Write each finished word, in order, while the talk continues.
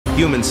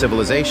Human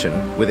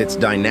civilization, with its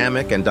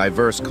dynamic and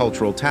diverse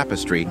cultural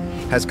tapestry,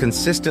 has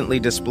consistently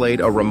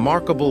displayed a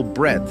remarkable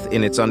breadth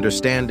in its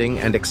understanding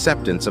and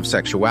acceptance of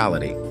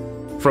sexuality.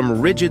 From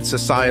rigid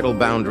societal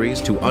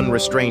boundaries to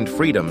unrestrained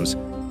freedoms,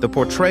 the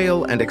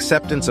portrayal and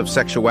acceptance of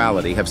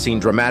sexuality have seen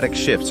dramatic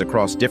shifts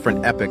across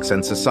different epochs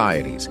and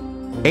societies.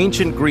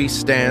 Ancient Greece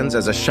stands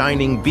as a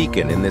shining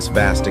beacon in this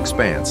vast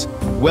expanse,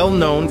 well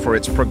known for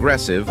its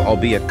progressive,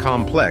 albeit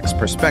complex,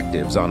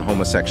 perspectives on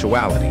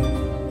homosexuality.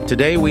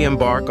 Today we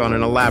embark on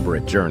an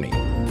elaborate journey,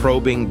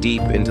 probing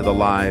deep into the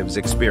lives,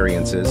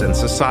 experiences, and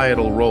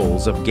societal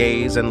roles of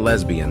gays and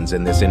lesbians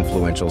in this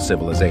influential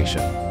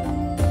civilization.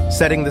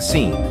 Setting the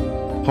scene: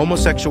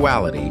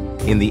 homosexuality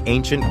in the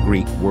ancient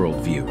Greek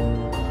worldview.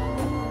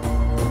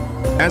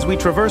 As we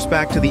traverse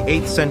back to the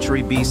 8th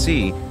century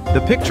BC,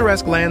 the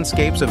picturesque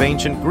landscapes of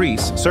ancient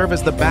Greece serve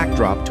as the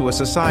backdrop to a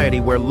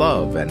society where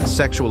love and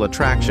sexual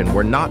attraction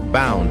were not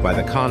bound by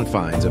the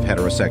confines of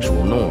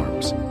heterosexual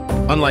norms.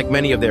 Unlike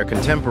many of their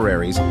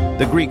contemporaries,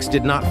 the Greeks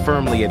did not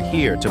firmly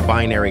adhere to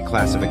binary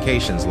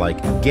classifications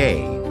like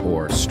gay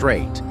or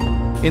straight.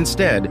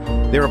 Instead,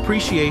 their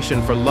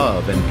appreciation for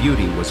love and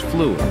beauty was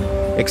fluid,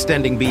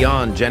 extending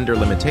beyond gender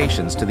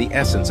limitations to the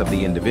essence of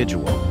the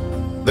individual.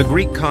 The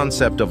Greek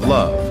concept of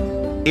love,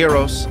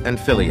 Eros and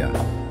Philia.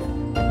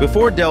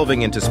 Before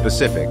delving into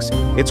specifics,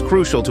 it's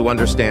crucial to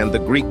understand the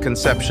Greek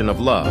conception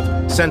of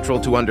love, central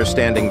to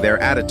understanding their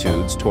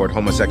attitudes toward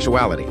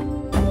homosexuality.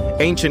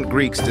 Ancient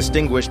Greeks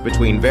distinguished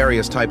between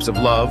various types of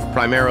love,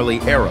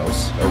 primarily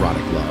Eros,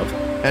 erotic love,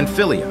 and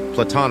Philia,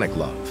 platonic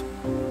love.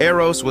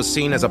 Eros was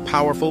seen as a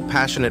powerful,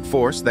 passionate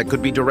force that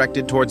could be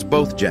directed towards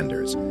both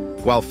genders,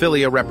 while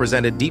Philia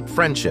represented deep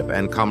friendship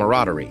and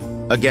camaraderie,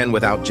 again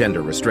without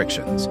gender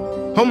restrictions.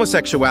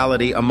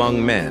 Homosexuality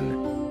among men,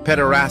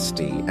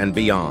 pederasty, and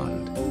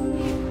beyond.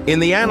 In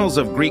the annals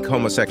of Greek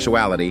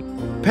homosexuality,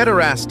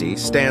 pederasty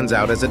stands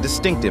out as a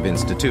distinctive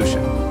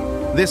institution.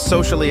 This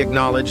socially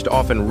acknowledged,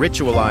 often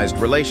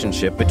ritualized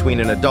relationship between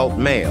an adult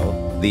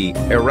male, the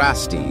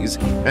erastes,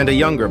 and a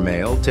younger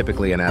male,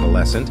 typically an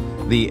adolescent,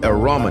 the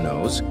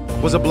eromenos,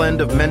 was a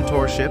blend of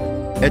mentorship,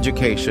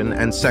 education,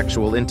 and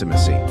sexual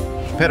intimacy.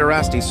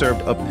 Pederasty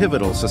served a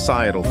pivotal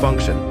societal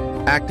function,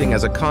 acting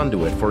as a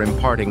conduit for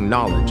imparting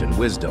knowledge and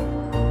wisdom.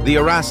 The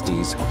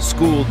erastes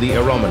schooled the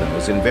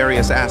eromenos in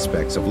various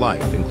aspects of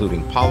life,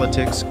 including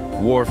politics,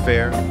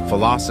 warfare,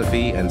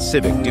 philosophy, and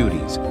civic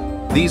duties.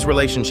 These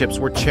relationships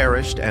were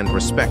cherished and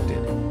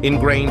respected,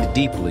 ingrained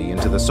deeply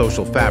into the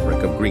social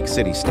fabric of Greek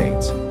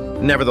city-states.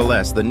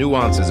 Nevertheless, the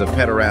nuances of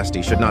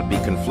pederasty should not be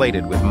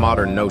conflated with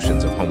modern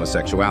notions of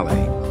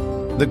homosexuality.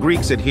 The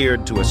Greeks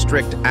adhered to a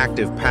strict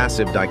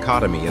active-passive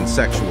dichotomy in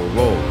sexual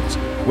roles,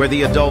 where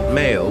the adult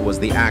male was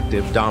the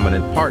active,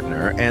 dominant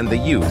partner and the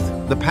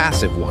youth, the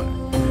passive one.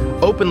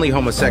 Openly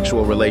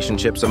homosexual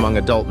relationships among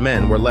adult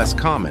men were less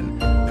common,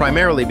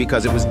 primarily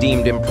because it was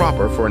deemed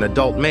improper for an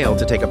adult male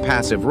to take a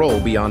passive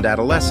role beyond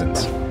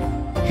adolescence.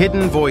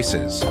 Hidden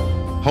voices: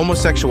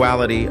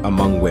 homosexuality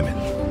among women.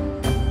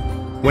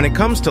 When it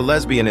comes to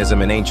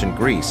lesbianism in ancient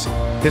Greece,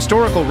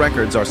 historical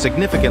records are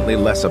significantly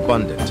less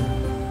abundant.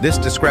 This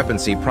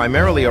discrepancy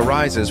primarily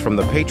arises from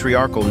the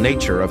patriarchal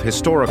nature of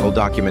historical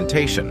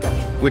documentation,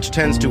 which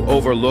tends to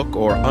overlook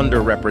or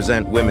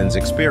underrepresent women's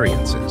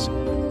experiences.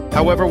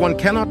 However, one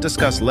cannot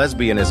discuss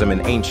lesbianism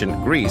in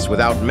ancient Greece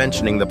without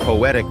mentioning the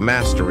poetic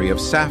mastery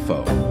of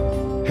Sappho.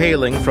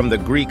 Hailing from the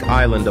Greek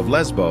island of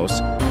Lesbos,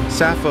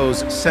 Sappho's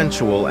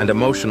sensual and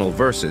emotional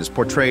verses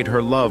portrayed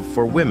her love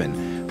for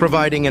women,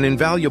 providing an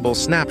invaluable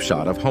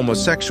snapshot of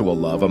homosexual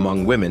love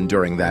among women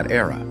during that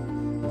era.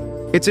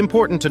 It's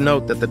important to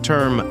note that the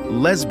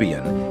term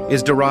lesbian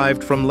is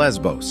derived from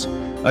Lesbos,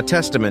 a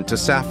testament to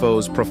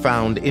Sappho's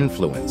profound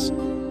influence.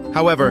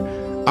 However,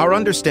 our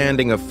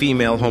understanding of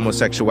female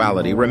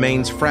homosexuality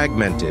remains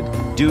fragmented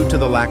due to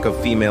the lack of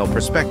female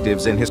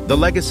perspectives in the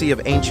legacy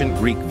of ancient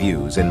Greek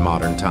views in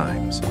modern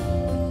times.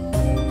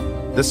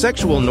 The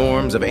sexual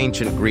norms of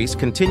ancient Greece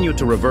continue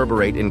to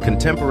reverberate in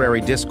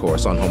contemporary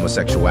discourse on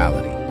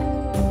homosexuality.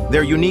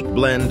 Their unique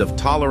blend of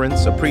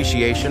tolerance,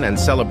 appreciation, and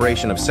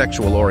celebration of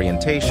sexual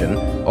orientation,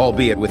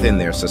 albeit within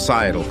their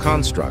societal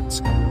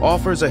constructs,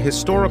 offers a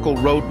historical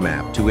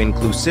roadmap to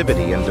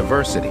inclusivity and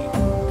diversity.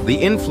 The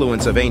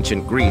influence of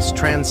ancient Greece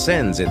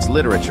transcends its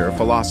literature,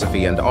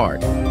 philosophy, and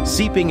art,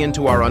 seeping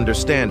into our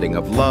understanding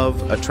of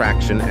love,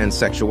 attraction, and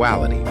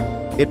sexuality.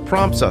 It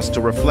prompts us to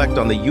reflect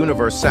on the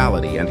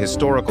universality and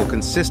historical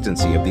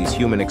consistency of these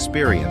human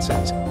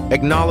experiences,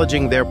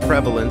 acknowledging their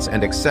prevalence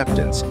and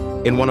acceptance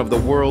in one of the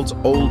world's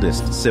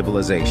oldest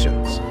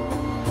civilizations.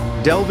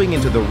 Delving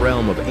into the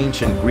realm of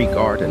ancient Greek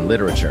art and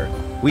literature,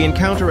 we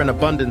encounter an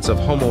abundance of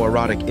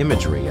homoerotic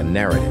imagery and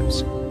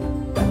narratives.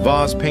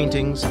 Vase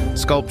paintings,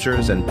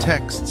 sculptures, and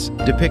texts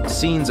depict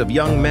scenes of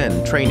young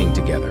men training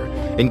together,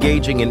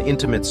 engaging in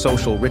intimate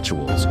social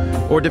rituals,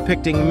 or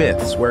depicting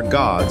myths where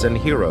gods and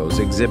heroes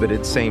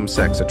exhibited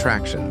same-sex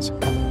attractions.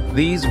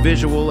 These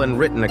visual and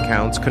written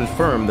accounts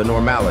confirm the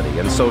normality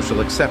and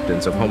social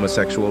acceptance of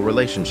homosexual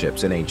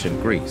relationships in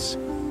ancient Greece.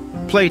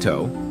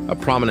 Plato, a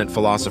prominent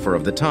philosopher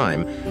of the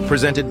time,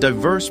 presented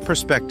diverse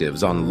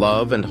perspectives on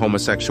love and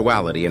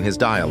homosexuality in his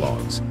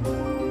dialogues.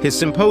 His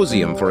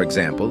symposium, for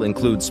example,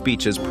 includes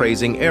speeches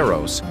praising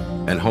Eros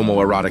and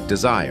homoerotic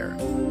desire.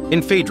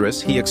 In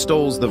Phaedrus, he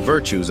extols the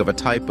virtues of a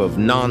type of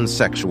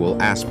non-sexual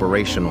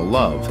aspirational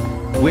love,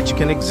 which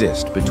can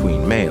exist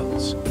between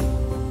males.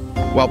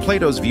 While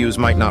Plato's views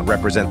might not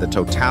represent the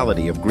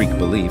totality of Greek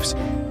beliefs,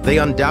 they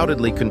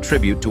undoubtedly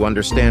contribute to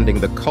understanding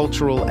the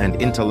cultural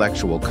and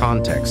intellectual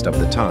context of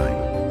the time.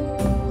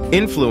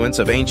 Influence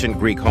of ancient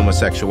Greek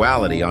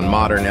homosexuality on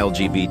modern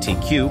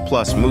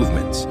LGBTQ+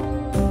 movements.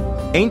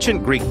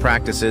 Ancient Greek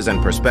practices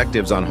and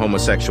perspectives on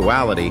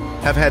homosexuality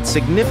have had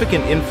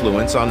significant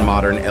influence on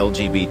modern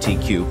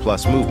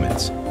LGBTQ+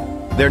 movements.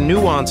 Their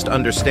nuanced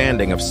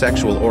understanding of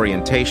sexual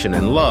orientation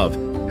and love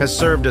has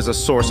served as a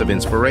source of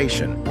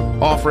inspiration,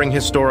 offering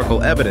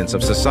historical evidence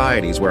of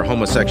societies where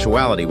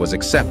homosexuality was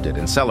accepted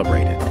and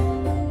celebrated.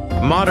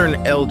 Modern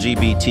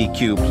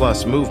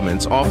LGBTQ+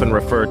 movements often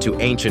refer to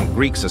ancient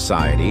Greek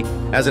society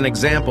as an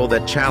example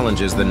that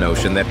challenges the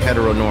notion that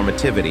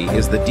heteronormativity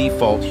is the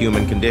default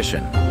human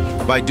condition.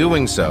 By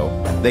doing so,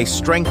 they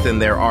strengthen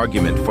their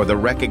argument for the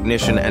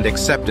recognition and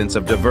acceptance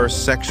of diverse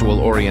sexual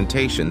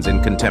orientations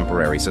in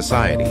contemporary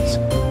societies.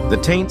 The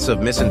taints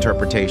of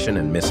misinterpretation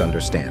and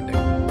misunderstanding.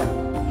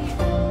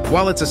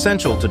 While it's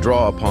essential to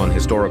draw upon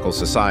historical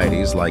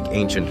societies like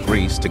ancient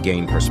Greece to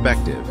gain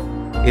perspective,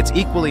 it's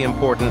equally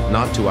important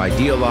not to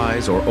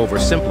idealize or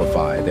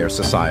oversimplify their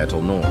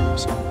societal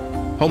norms.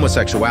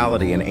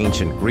 Homosexuality in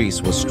ancient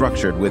Greece was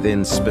structured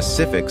within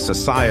specific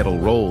societal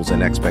roles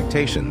and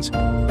expectations,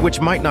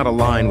 which might not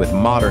align with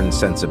modern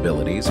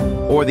sensibilities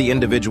or the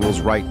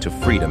individual's right to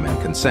freedom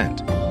and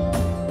consent.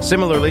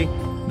 Similarly,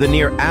 the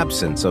near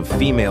absence of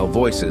female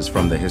voices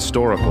from the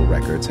historical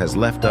records has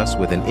left us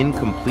with an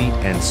incomplete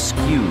and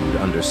skewed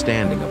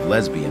understanding of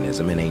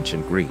lesbianism in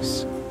ancient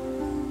Greece.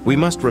 We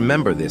must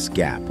remember this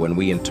gap when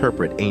we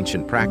interpret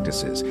ancient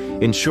practices,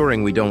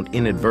 ensuring we don't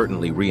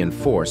inadvertently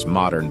reinforce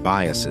modern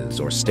biases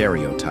or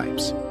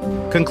stereotypes.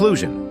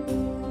 Conclusion: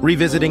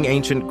 revisiting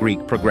ancient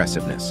Greek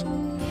progressiveness.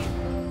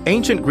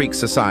 Ancient Greek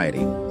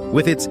society,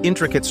 with its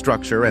intricate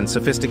structure and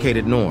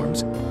sophisticated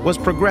norms, was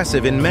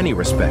progressive in many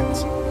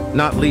respects,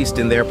 not least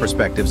in their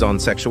perspectives on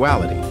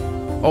sexuality.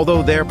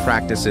 Although their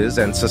practices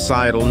and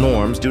societal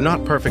norms do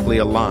not perfectly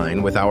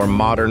align with our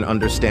modern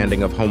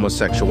understanding of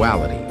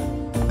homosexuality,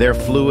 their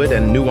fluid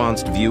and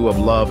nuanced view of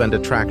love and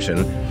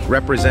attraction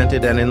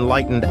represented an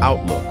enlightened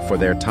outlook for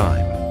their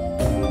time.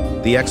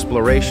 The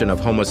exploration of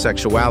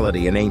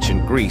homosexuality in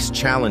ancient Greece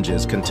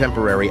challenges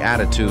contemporary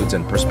attitudes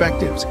and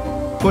perspectives,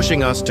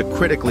 pushing us to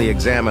critically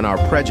examine our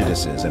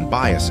prejudices and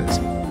biases.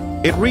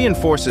 It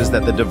reinforces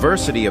that the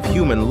diversity of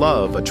human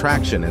love,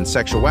 attraction, and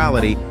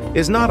sexuality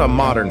is not a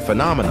modern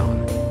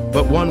phenomenon,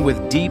 but one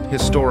with deep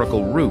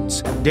historical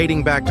roots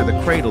dating back to the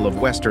cradle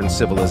of Western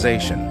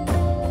civilization.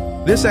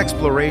 This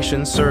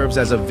exploration serves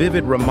as a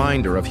vivid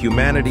reminder of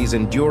humanity's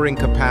enduring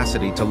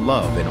capacity to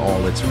love in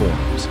all its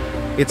forms.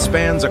 It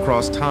spans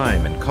across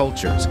time and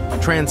cultures,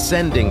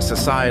 transcending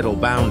societal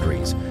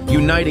boundaries,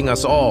 uniting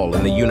us all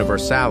in the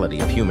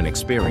universality of human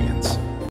experience.